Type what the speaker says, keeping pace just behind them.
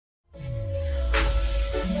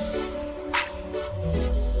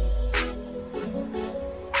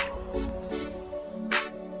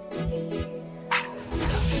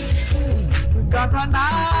an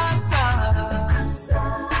answer.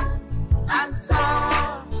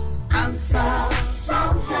 Answer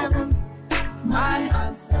from heaven. My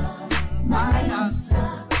answer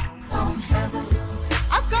from heaven.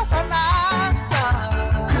 I've got an answer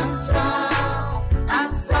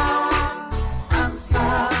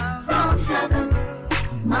from heaven.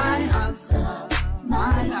 My answer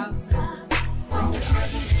from heaven.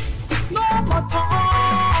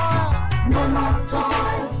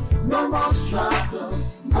 No more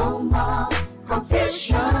struggles, no more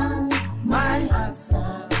confusion. My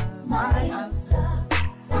answer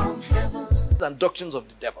from heaven. And doctrines of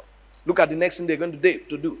the devil. Look at the next thing they're going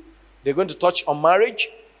to do. They're going to touch on marriage.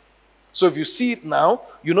 So if you see it now,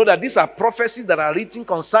 you know that these are prophecies that are written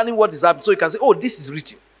concerning what is happening. So you can say, oh, this is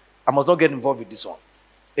written. I must not get involved with this one.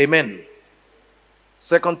 Amen.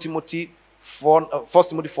 2 Timothy 4, 1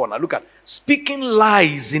 Timothy 4. Now look at speaking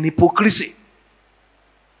lies in hypocrisy.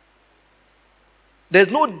 There's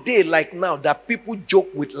no day like now that people joke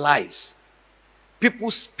with lies. People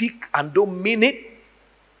speak and don't mean it.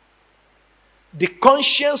 The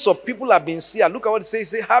conscience of people have been seared. Look at what it says.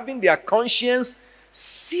 Say, having their conscience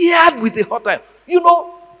seared with a hot iron. You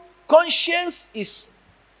know, conscience is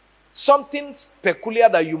something peculiar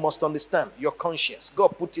that you must understand. Your conscience.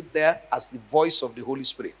 God put it there as the voice of the Holy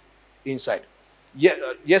Spirit inside.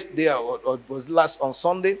 Yesterday, or it was last on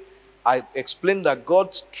Sunday, I explained that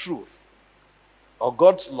God's truth or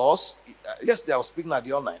God's laws, yesterday I was speaking at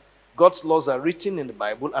the online. God's laws are written in the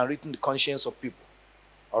Bible and written in the conscience of people.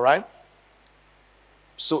 All right?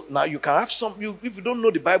 So now you can have if you don't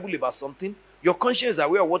know the Bible about something, your conscience is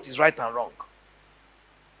aware of what is right and wrong.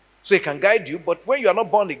 So it can guide you, but when you are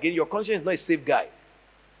not born again, your conscience is not a safe guide.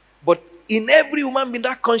 But in every human being,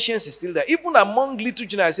 that conscience is still there. Even among little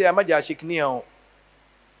children, I say,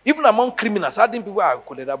 even among criminals, certain people are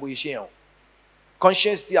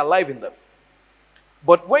conscience still alive in them.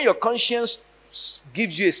 But when your conscience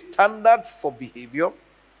gives you a standard for behavior,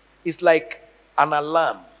 it's like an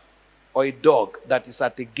alarm or a dog that is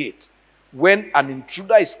at a gate. When an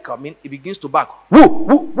intruder is coming, it begins to bark. Woo,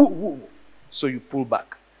 woo, woo, woo. So you pull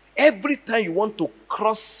back. Every time you want to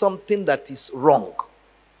cross something that is wrong,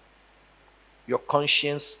 your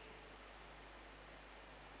conscience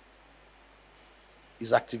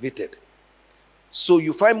is activated. So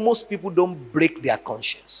you find most people don't break their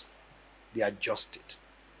conscience. They adjust it.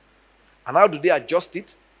 And how do they adjust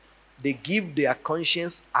it? They give their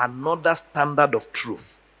conscience another standard of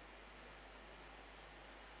truth.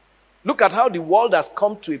 Look at how the world has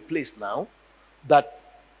come to a place now that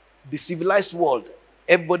the civilized world,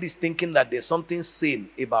 everybody's thinking that there's something sane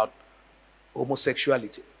about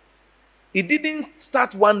homosexuality. It didn't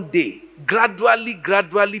start one day.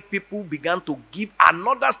 Gradually, people began to give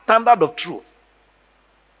another standard of truth.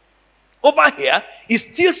 Over here is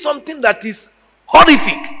still something that is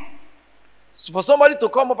horrific. So for somebody to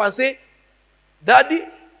come up and say, Daddy,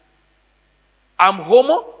 I'm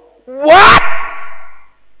homo. What?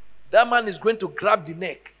 That man is going to grab the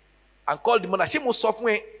neck and call the mother. She must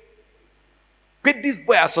suffer. But this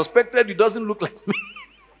boy, I suspected he doesn't look like me.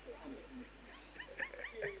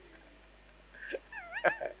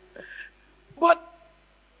 But,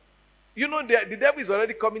 you know, the devil is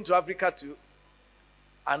already coming to Africa too.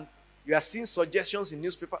 And you are seeing suggestions in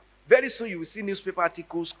newspaper. Very soon you will see newspaper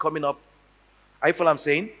articles coming up. Are you following what I'm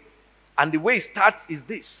saying? And the way it starts is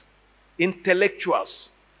this.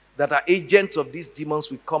 Intellectuals that are agents of these demons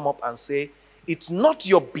will come up and say, it's not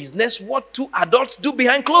your business what two adults do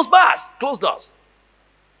behind closed doors.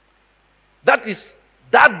 That is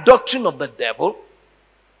that doctrine of the devil.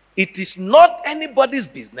 It is not anybody's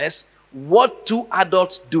business what two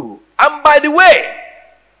adults do. And by the way,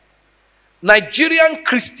 Nigerian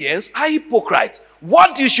Christians are hypocrites.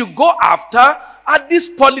 What you should go after are these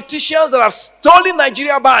politicians that have stolen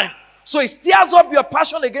Nigeria by. So it stirs up your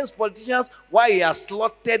passion against politicians while he has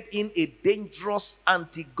slotted in a dangerous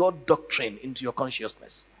anti-God doctrine into your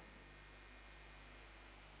consciousness.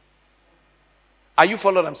 Are you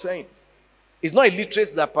following what I'm saying? It's not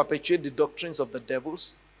illiterates that perpetuate the doctrines of the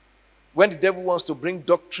devils. When the devil wants to bring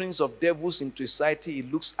doctrines of devils into society, he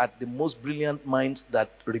looks at the most brilliant minds that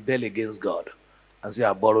rebel against God and say,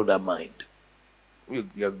 I borrow that mind.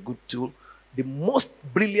 You're a good tool. The most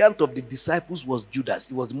brilliant of the disciples was Judas.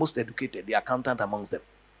 He was the most educated, the accountant amongst them.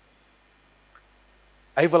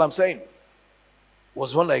 Are you what I'm saying?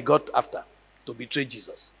 Was one that I got after to betray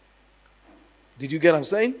Jesus. Did you get what I'm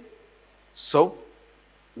saying? So,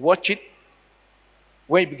 watch it.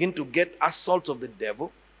 When you begin to get assaults of the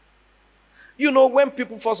devil, you know, when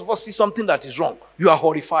people first of all see something that is wrong, you are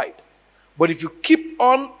horrified. But if you keep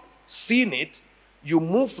on seeing it, you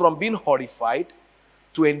move from being horrified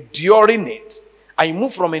to enduring it. And you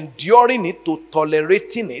move from enduring it to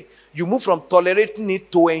tolerating it. You move from tolerating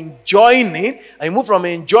it to enjoying it. And you move from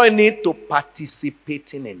enjoying it to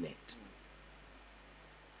participating in it.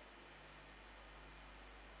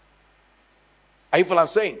 Are you following what I'm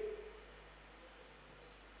saying?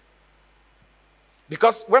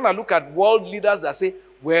 Because when I look at world leaders that say,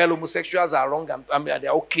 well, homosexuals are wrong, I mean,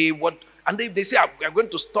 they're okay, what? And they say, we are going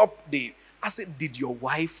to stop the... I said, did your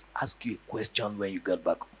wife ask you a question when you got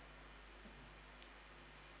back home?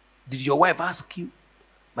 Did your wife ask you,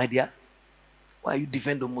 my dear, why you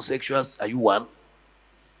defend homosexuals? Are you one?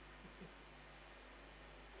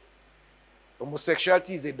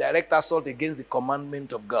 Homosexuality is a direct assault against the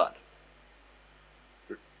commandment of God.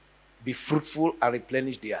 Be fruitful and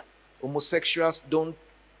replenish the earth. Homosexuals don't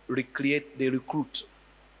recreate, they recruit.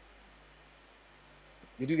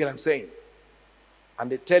 Did you get what I'm saying? And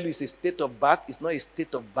they tell you it's a state of birth. It's not a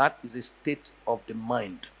state of birth, it's a state of the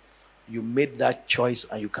mind. You made that choice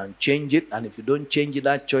and you can change it. And if you don't change it,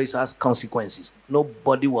 that choice has consequences.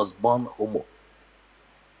 Nobody was born homo.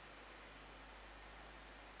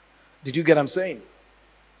 Did you get what I'm saying?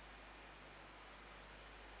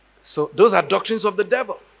 So those are doctrines of the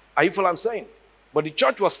devil. Are you following what I'm saying? But the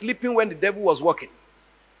church was sleeping when the devil was working.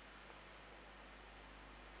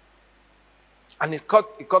 And it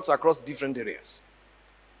cuts across different areas.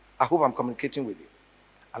 I hope I'm communicating with you.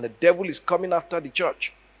 And the devil is coming after the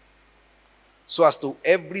church. So as to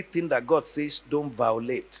everything that God says don't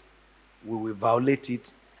violate, we will violate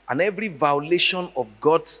it. And every violation of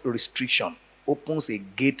God's restriction opens a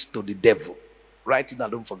gate to the devil. Write it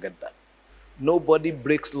and don't forget that. Nobody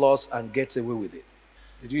breaks laws and gets away with it.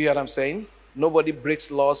 Did you hear what I'm saying? Nobody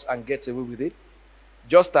breaks laws and gets away with it.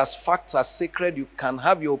 Just as facts are sacred, you can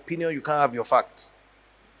have your opinion, you can't have your facts.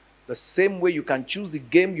 The same way you can choose the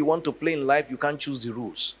game you want to play in life, you can't choose the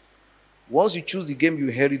rules. Once you choose the game, you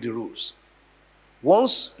inherit the rules.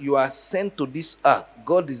 Once you are sent to this earth,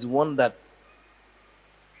 God is the one that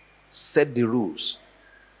set the rules.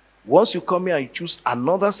 Once you come here and you choose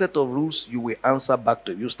another set of rules, you will answer back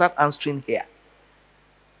to it. You start answering here.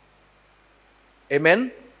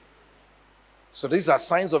 Amen? So these are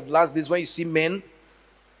signs of the last days when you see men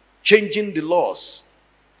changing the laws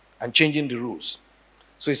and changing the rules.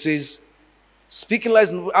 So it says, speaking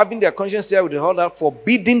lies, having their conscience here with the order,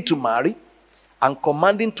 forbidding to marry, and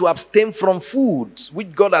commanding to abstain from foods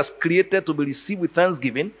which God has created to be received with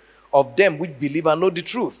thanksgiving of them which believe and know the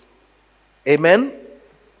truth. Amen?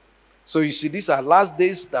 So you see, these are last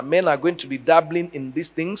days that men are going to be dabbling in these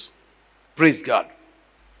things. Praise God.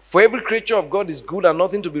 For every creature of God is good and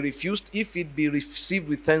nothing to be refused if it be received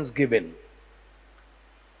with thanksgiving.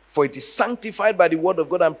 For it is sanctified by the word of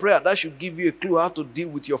God and prayer. That should give you a clue how to deal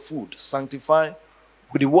with your food. Sanctify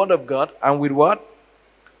with the word of God and with what?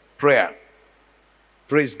 Prayer.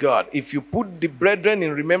 Praise God. If you put the brethren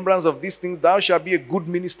in remembrance of these things, thou shalt be a good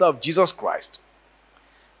minister of Jesus Christ,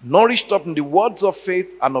 nourished up in the words of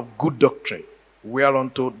faith and of good doctrine,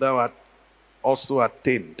 whereunto thou art also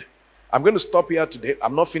attained. I'm going to stop here today.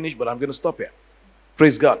 I'm not finished, but I'm going to stop here.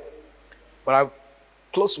 Praise God. But I'll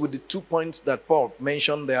close with the 2 points that Paul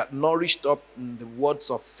mentioned. They are nourished up in the words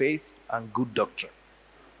of faith and good doctrine.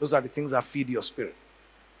 Those are the things that feed your spirit.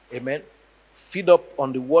 Amen. Feed up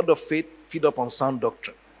on the word of faith, feed up on sound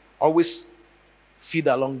doctrine. Always feed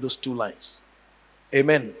along those two lines.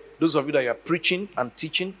 Amen. Those of you that are preaching and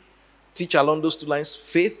teaching, teach along those two lines.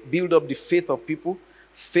 Faith, build up the faith of people.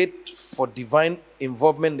 Faith for divine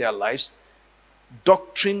involvement in their lives.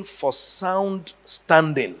 Doctrine for sound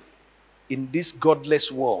standing in this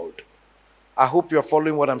godless world. I hope you're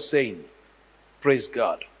following what I'm saying. Praise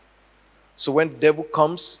God. So when the devil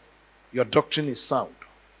comes, your doctrine is sound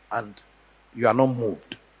and you are not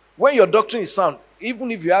moved. When your doctrine is sound,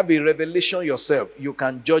 even if you have a revelation yourself, you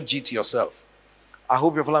can judge it yourself. I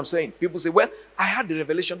hope you're following what I'm saying. People say, well, I had the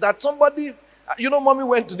revelation that somebody, mommy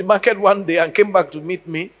went to the market one day and came back to meet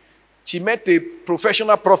me. She met a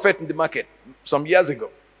professional prophet in the market some years ago,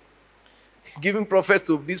 giving prophet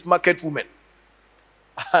to this market woman.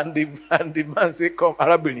 And the man said, come,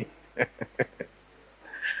 Arabini.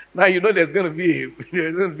 Now you know there's going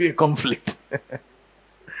to be a conflict.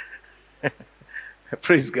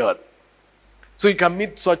 Praise God. So you can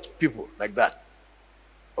meet such people like that.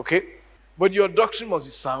 Okay? But your doctrine must be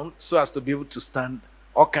sound so as to be able to stand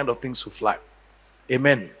all kind of things will fly.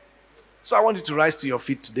 Amen. So I want you to rise to your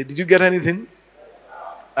feet today. Did you get anything?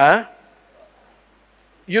 Huh?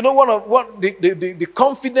 You know what the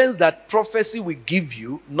confidence that prophecy will give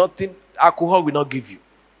you, nothing, alcohol will not give you.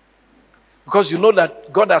 Because you know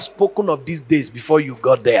that God has spoken of these days before you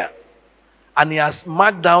got there. And He has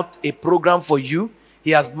marked out a program for you.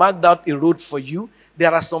 He has marked out a road for you.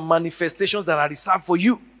 there are some manifestations that are reserved for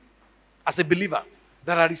you as a believer,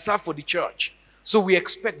 that are reserved for the church. So we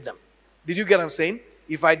expect them. Did you get what I'm saying?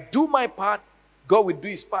 If I do my part, God will do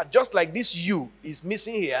his part. Just like this you is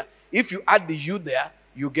missing here, if you add the you there,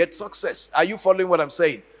 you get success. Are you following what I'm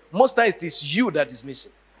saying? Most times it is you that is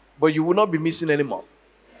missing, but you will not be missing anymore.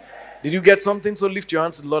 Did you get something? So lift your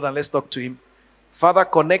hands to the Lord and let's talk to him. Father,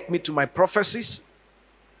 connect me to my prophecies.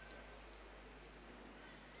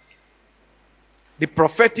 The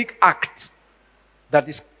prophetic act that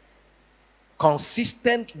is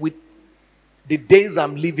consistent with the days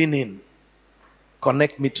I'm living in.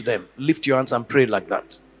 Connect me to them. Lift your hands and pray like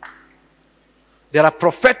that. There are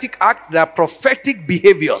prophetic acts, there are prophetic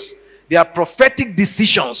behaviors, there are prophetic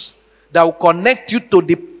decisions that will connect you to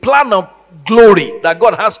the plan of glory that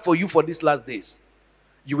God has for you for these last days.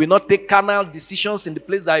 You will not take carnal decisions in the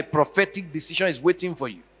place that a prophetic decision is waiting for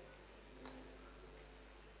you.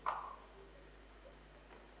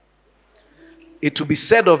 It will be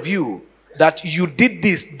said of you that you did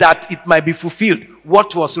this, that it might be fulfilled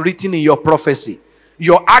what was written in your prophecy.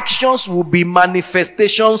 Your actions will be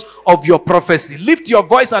manifestations of your prophecy. Lift your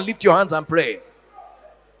voice and lift your hands and pray.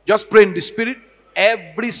 Just pray in the spirit.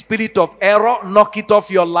 Every spirit of error, knock it off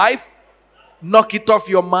your life, knock it off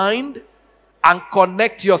your mind, and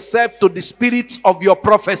connect yourself to the spirit of your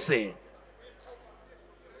prophecy.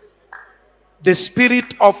 The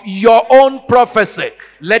spirit of your own prophecy.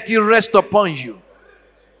 Let it rest upon you.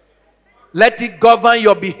 Let it govern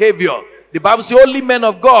your behavior. The Bible says, only men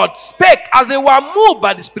of God spake as they were moved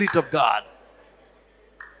by the Spirit of God.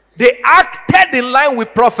 They acted in line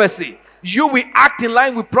with prophecy. You will act in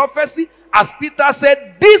line with prophecy. As Peter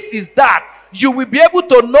said, this is that. You will be able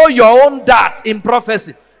to know your own that in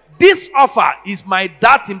prophecy. This offer is my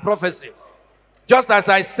that in prophecy. Just as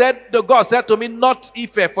I said, the God said to me, not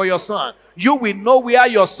Ife for your son. You will know where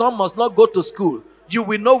your son must not go to school. You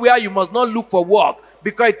will know where you must not look for work,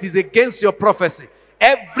 because it is against your prophecy.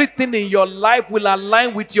 Everything in your life will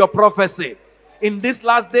align with your prophecy. In these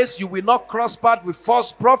last days, you will not cross paths with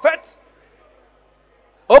false prophets.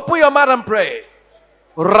 Open your mouth and pray.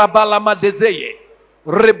 Rabalama dezeye,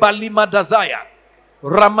 rebalima dazaya,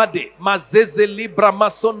 ramade mazeze libra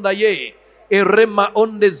masondaye, erema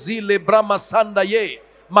ondezile brama sandaye,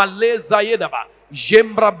 maleza yedaba,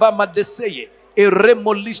 jembraba madeseye,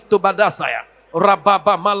 eremo listo badasaya,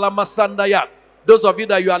 rababa malama sandaya. Those of you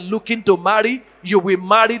that you are looking to marry, you will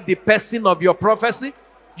marry the person of your prophecy.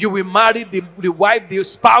 You will marry the wife, the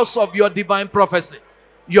spouse of your divine prophecy.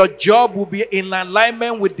 Your job will be in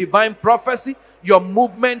alignment with divine prophecy. Your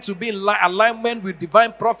movement will be in alignment with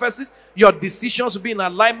divine prophecies. Your decisions will be in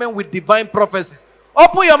alignment with divine prophecies.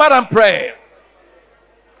 Open your mouth and pray.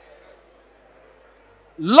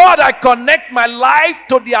 Lord, I connect my life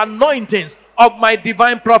to the anointings of my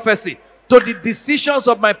divine prophecy, to the decisions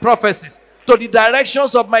of my prophecies, to the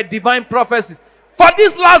directions of my divine prophecies for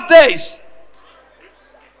these last days.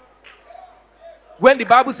 When the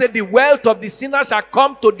Bible said the wealth of the sinner shall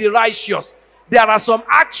come to the righteous, there are some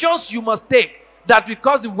actions you must take that will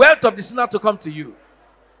cause the wealth of the sinner to come to you.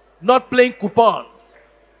 Not playing coupon.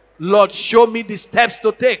 Lord, show me the steps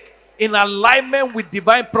to take in alignment with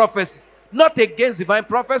divine prophecies, not against divine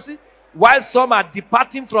prophecy. While some are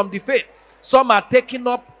departing from the faith, some are taking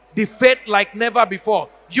up the faith like never before.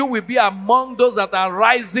 You will be among those that are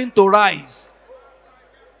rising to rise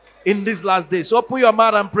in these last days. Open your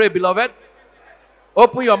mouth and pray, beloved.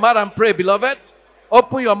 Open your mouth and pray, beloved.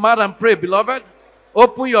 Open your mouth and pray, beloved.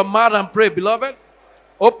 Open your mouth and pray, beloved.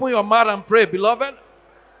 Open your mouth and pray, beloved.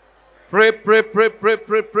 Pray, pray, pray, pray,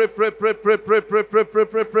 pray, pray, pray, pray, pray, pray, pray, pray, pray,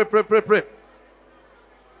 pray, pray, pray, pray, pray.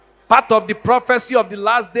 Part of the prophecy of the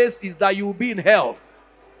last days is that you will be in health.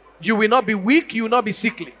 You will not be weak, you will not be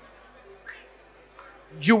sickly.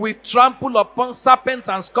 You will trample upon serpents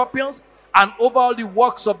and scorpions and over all the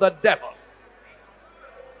works of the devil.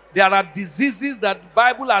 There are diseases that the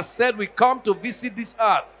Bible has said will come to visit this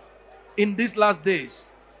earth in these last days.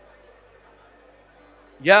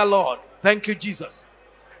 Yeah, Lord. Thank you, Jesus.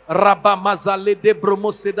 Rabba mazale de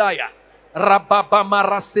bromo sedaya. Rabba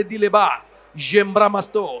bamara sedileba. Jembra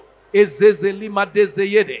masto. Ezezeli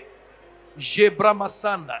madezeyede. Jebra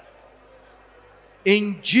masanda.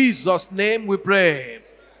 In Jesus' name we pray.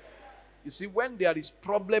 You see, when there is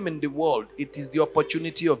problem in the world, it is the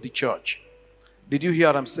opportunity of the church. Did you hear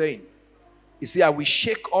what I'm saying? You see, I will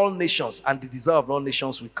shake all nations and the desire of all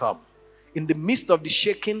nations will come. In the midst of the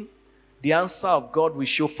shaking, the answer of God will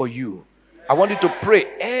show for you. I want you to pray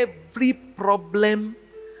every problem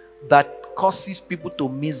that causes people to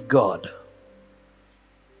miss God,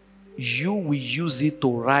 you will use it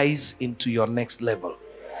to rise into your next level.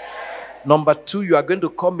 Number 2, you are going to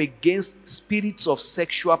come against spirits of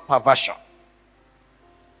sexual perversion.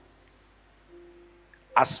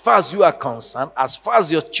 As far as you are concerned, as far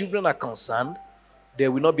as your children are concerned,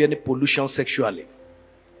 there will not be any pollution sexually.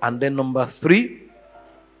 And then number 3,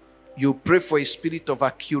 you pray for a spirit of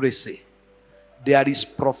accuracy. There is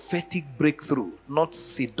prophetic breakthrough, not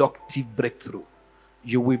seductive breakthrough.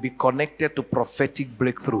 You will be connected to prophetic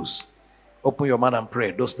breakthroughs. Open your mouth and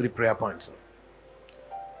pray. Those 3 prayer points.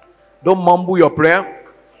 Don't mumble your prayer.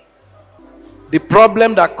 The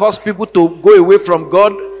problem that caused people to go away from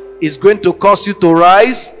God is going to cause you to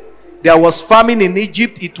rise. There was famine in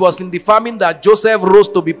Egypt. It was in the famine that Joseph rose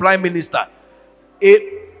to be prime minister.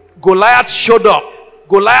 Goliath showed up.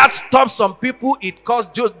 Goliath stopped some people. It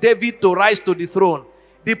caused David to rise to the throne.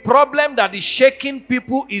 The problem that is shaking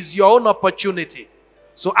people is your own opportunity.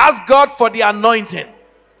 So ask God for the anointing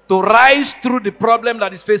to rise through the problem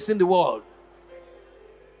that is facing the world.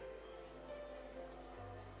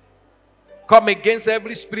 Come against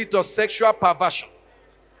every spirit of sexual perversion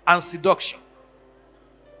and seduction.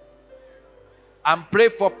 And pray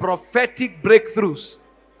for prophetic breakthroughs.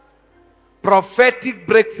 Prophetic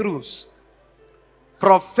breakthroughs.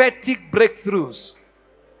 Prophetic breakthroughs.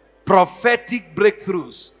 Prophetic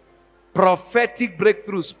breakthroughs. Prophetic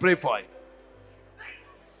breakthroughs. Pray for it.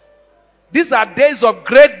 These are days of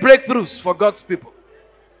great breakthroughs for God's people.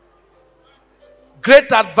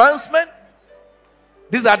 Great advancement.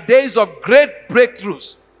 These are days of great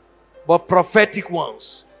breakthroughs, but prophetic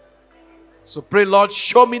ones. So pray, Lord,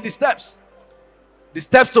 show me the steps. The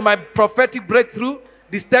steps to my prophetic breakthrough.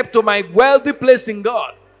 The step to my wealthy place in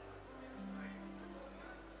God.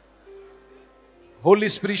 Holy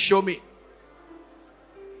Spirit, show me.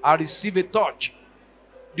 I receive a touch.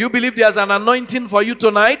 Do you believe there's an anointing for you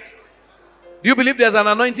tonight? Do you believe there's an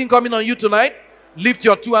anointing coming on you tonight? Lift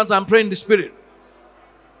your 2 hands and pray in the Spirit.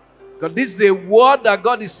 Because this is a word that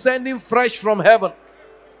God is sending fresh from heaven.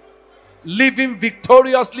 Living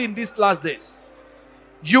victoriously in these last days.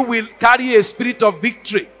 You will carry a spirit of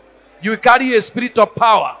victory. You carry a spirit of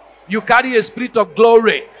power. You carry a spirit of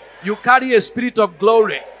glory. You carry a spirit of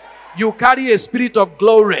glory. You carry a spirit of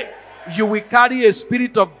glory. You will carry a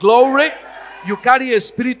spirit of glory. You carry a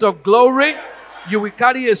spirit of glory. You will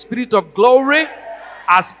carry a spirit of glory.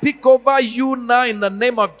 I speak over you now in the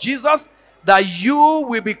name of Jesus that you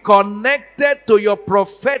will be connected to your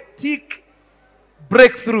prophetic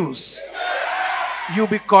breakthroughs. You'll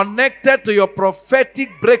be connected to your prophetic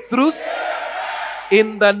breakthroughs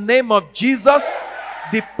in the name of Jesus.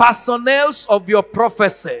 The personnels of your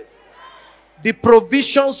prophecy, the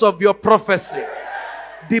provisions of your prophecy,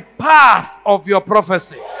 the path of your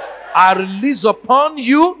prophecy are released upon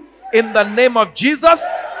you in the name of Jesus.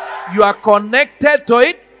 You are connected to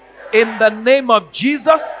it in the name of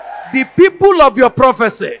Jesus. The people of your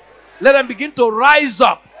prophecy, let them begin to rise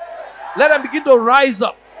up. Let them begin to rise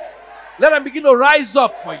up. Let them begin to rise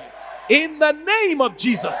up for you. In the name of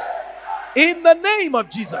Jesus. In the name of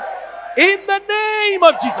Jesus. In the name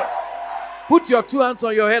of Jesus. Put your 2 hands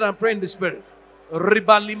on your head and pray in the Spirit.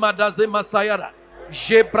 Ribalimadaze masayara.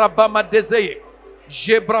 Jebrabamadeze.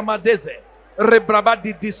 Jebramadeze. Rebraba,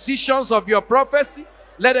 the decisions of your prophecy,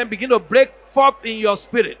 let them begin to break forth in your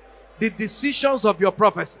spirit. The decisions of your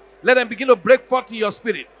prophecy, let them begin to break forth in your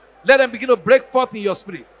spirit. Let them begin to break forth in your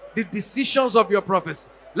spirit. The decisions of your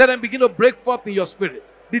prophecy, let them begin to break forth in your spirit.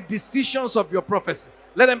 The decisions of your prophecy,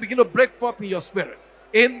 let them begin to break forth in your spirit.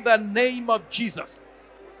 In the name of Jesus.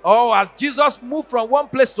 Oh, as Jesus moved from one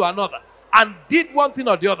place to another and did one thing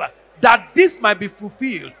or the other, that this might be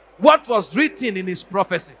fulfilled, what was written in his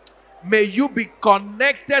prophecy. May you be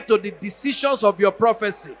connected to the decisions of your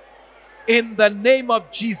prophecy. In the name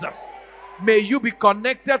of Jesus. May you be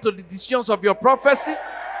connected to the decisions of your prophecy.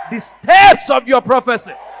 The steps of your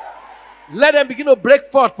prophecy. Let them begin to break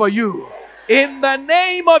forth for you. In the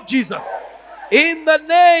name of Jesus. In the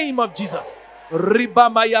name of Jesus.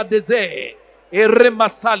 Ribamaya deze.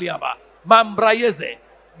 Eremasaliaba. Mambrayeze.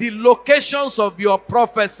 The locations of your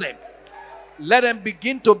prophecy. Let them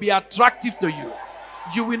begin to be attractive to you.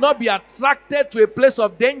 You will not be attracted to a place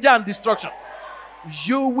of danger and destruction.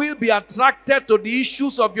 You will be attracted to the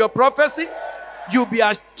issues of your prophecy. You'll be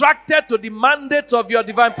attracted to the mandate of your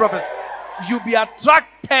divine prophecy. You'll be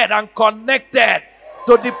attracted and connected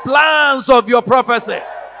to the plans of your prophecy.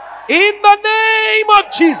 In the name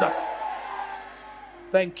of Jesus.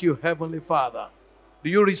 Thank you, Heavenly Father. Do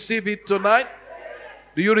you receive it tonight?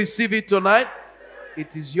 Do you receive it tonight?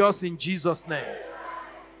 It is yours in Jesus' name.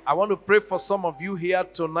 I want to pray for some of you here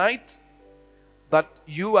tonight that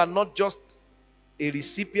you are not just a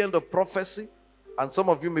recipient of prophecy, and some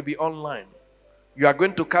of you may be online. You are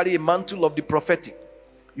going to carry a mantle of the prophetic.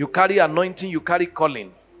 You carry anointing, you carry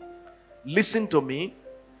calling. Listen to me.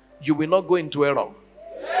 You will not go into error.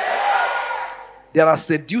 There are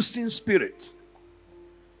seducing spirits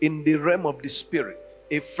in the realm of the spirit.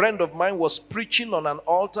 A friend of mine was preaching on an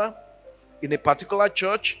altar in a particular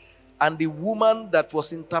church, and the woman that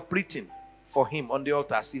was interpreting for him on the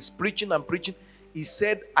altar, as he's preaching and preaching, he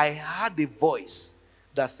said, I heard a voice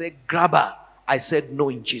that said, grab her. I said, no,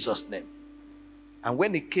 in Jesus' name. And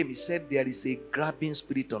when he came, he said, there is a grabbing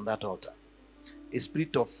spirit on that altar. A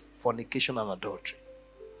spirit of fornication and adultery.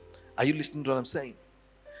 Are you listening to what I'm saying?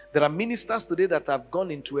 There are ministers today that have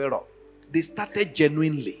gone into error. They started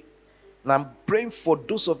genuinely. And I'm praying for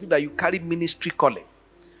those of you that you carry ministry calling.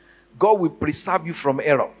 God will preserve you from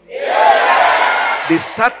error. Yeah. They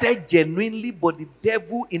started genuinely, but the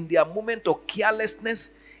devil, in their moment of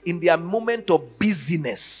carelessness, in their moment of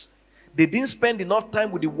busyness, they didn't spend enough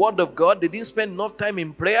time with the word of God. They didn't spend enough time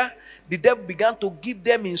in prayer. The devil began to give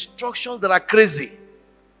them instructions that are crazy.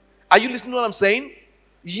 Are you listening to what I'm saying?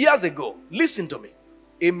 Years ago, listen to me.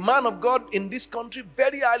 A man of God in this country,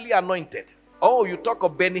 very highly anointed. Oh, you talk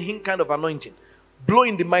of Benny Hinn kind of anointing.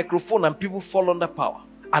 Blowing the microphone and people fall under power.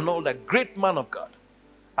 And all that. Great man of God.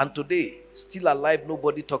 And today, still alive,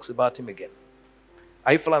 nobody talks about him again.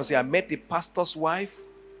 I say, I met a pastor's wife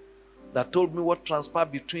that told me what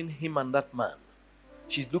transpired between him and that man.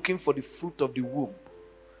 She's looking for the fruit of the womb.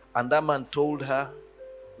 And that man told her,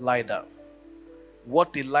 lie down.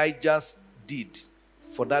 What Elijah did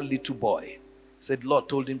for that little boy, said Lord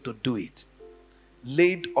told him to do it.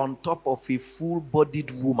 Laid on top of a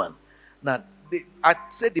full-bodied woman. Now, I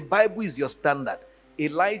said the Bible is your standard.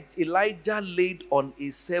 Elijah laid on a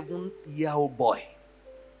 7-year-old boy.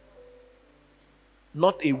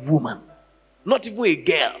 Not a woman. Not even a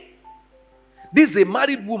girl. This is a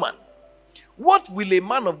married woman. What will a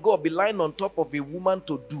man of God be lying on top of a woman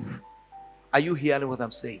to do? Are you hearing what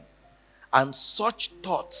I'm saying? And such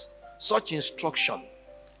thoughts, such instruction,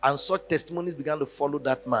 and such testimonies began to follow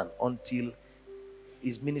that man until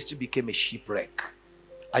his ministry became a shipwreck.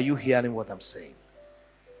 Are you hearing what I'm saying?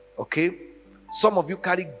 Okay? Some of you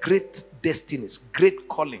carry great destinies, great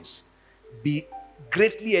callings. Be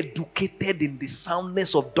greatly educated in the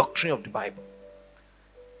soundness of doctrine of the Bible.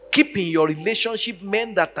 Keep in your relationship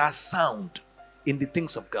men that are sound in the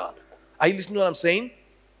things of God. Are you listening to what I'm saying?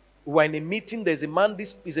 We're in a meeting, there's a man,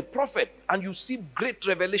 this is a prophet, and you see great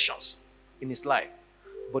revelations in his life.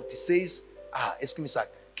 But he says, excuse me, sir,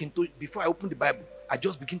 before I open the Bible, I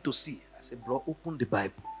just begin to see. I said, bro, open the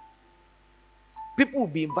Bible. People will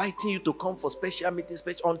be inviting you to come for special meetings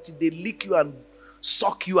until they lick you and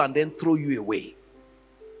suck you and then throw you away.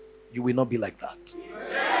 You will not be like that.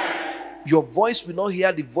 Yeah. Your voice will not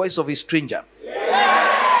hear the voice of a stranger.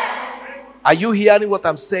 Yeah. Are you hearing what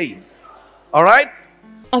I'm saying? All right?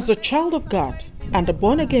 As a child of God and a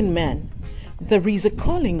born-again man, there is a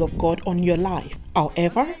calling of God on your life.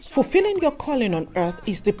 However, fulfilling your calling on earth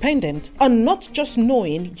is dependent on not just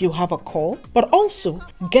knowing you have a call, but also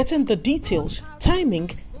getting the details,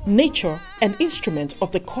 timing, nature, and instrument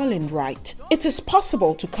of the calling right. It is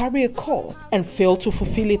possible to carry a call and fail to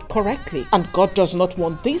fulfill it correctly, and God does not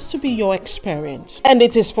want this to be your experience. And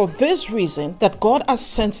it is for this reason that God has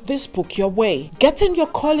sent this book your way, Getting Your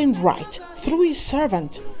Calling Right, through his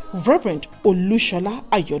servant, Rev Olusola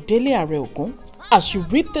Areogun. As you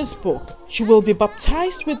read this book, you will be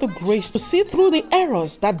baptized with the grace to see through the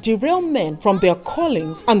errors that derail men from their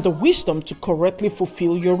callings and the wisdom to correctly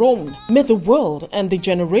fulfill your own. May the world and the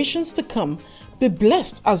generations to come be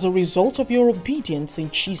blessed as a result of your obedience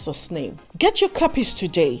in Jesus' name. Get your copies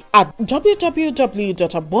today at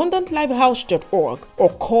www.abundantlifehouse.org or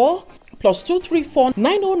call +234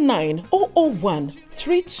 909 001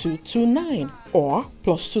 3229 or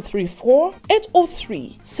 +234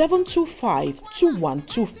 803 725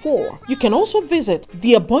 2124. You can also visit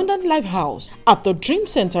the Abundant Life House at the Dream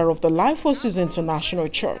Center of the Life Forces International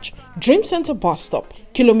Church, Dream Center Bus Stop,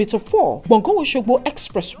 Kilometer 4, Bongo Oshogbo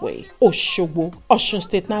Expressway, Oshogbo, Osun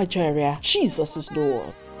State, Nigeria. Jesus is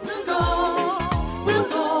Lord. We'll go.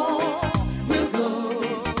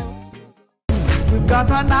 We've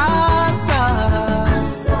got an answer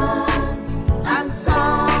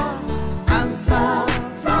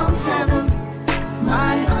from heaven.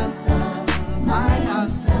 My answer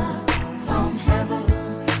from heaven.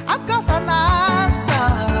 I've got an answer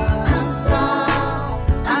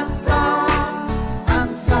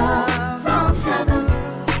from heaven.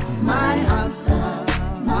 My answer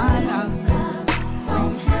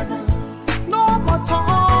from heaven. No more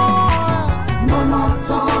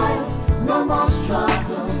toil, no more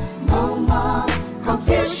struggle.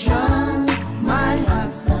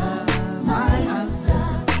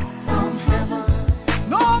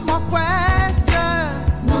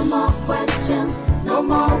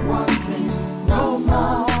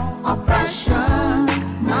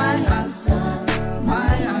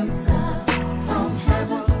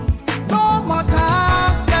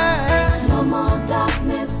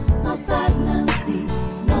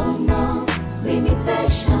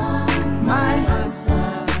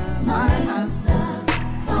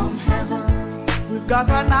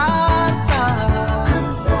 got an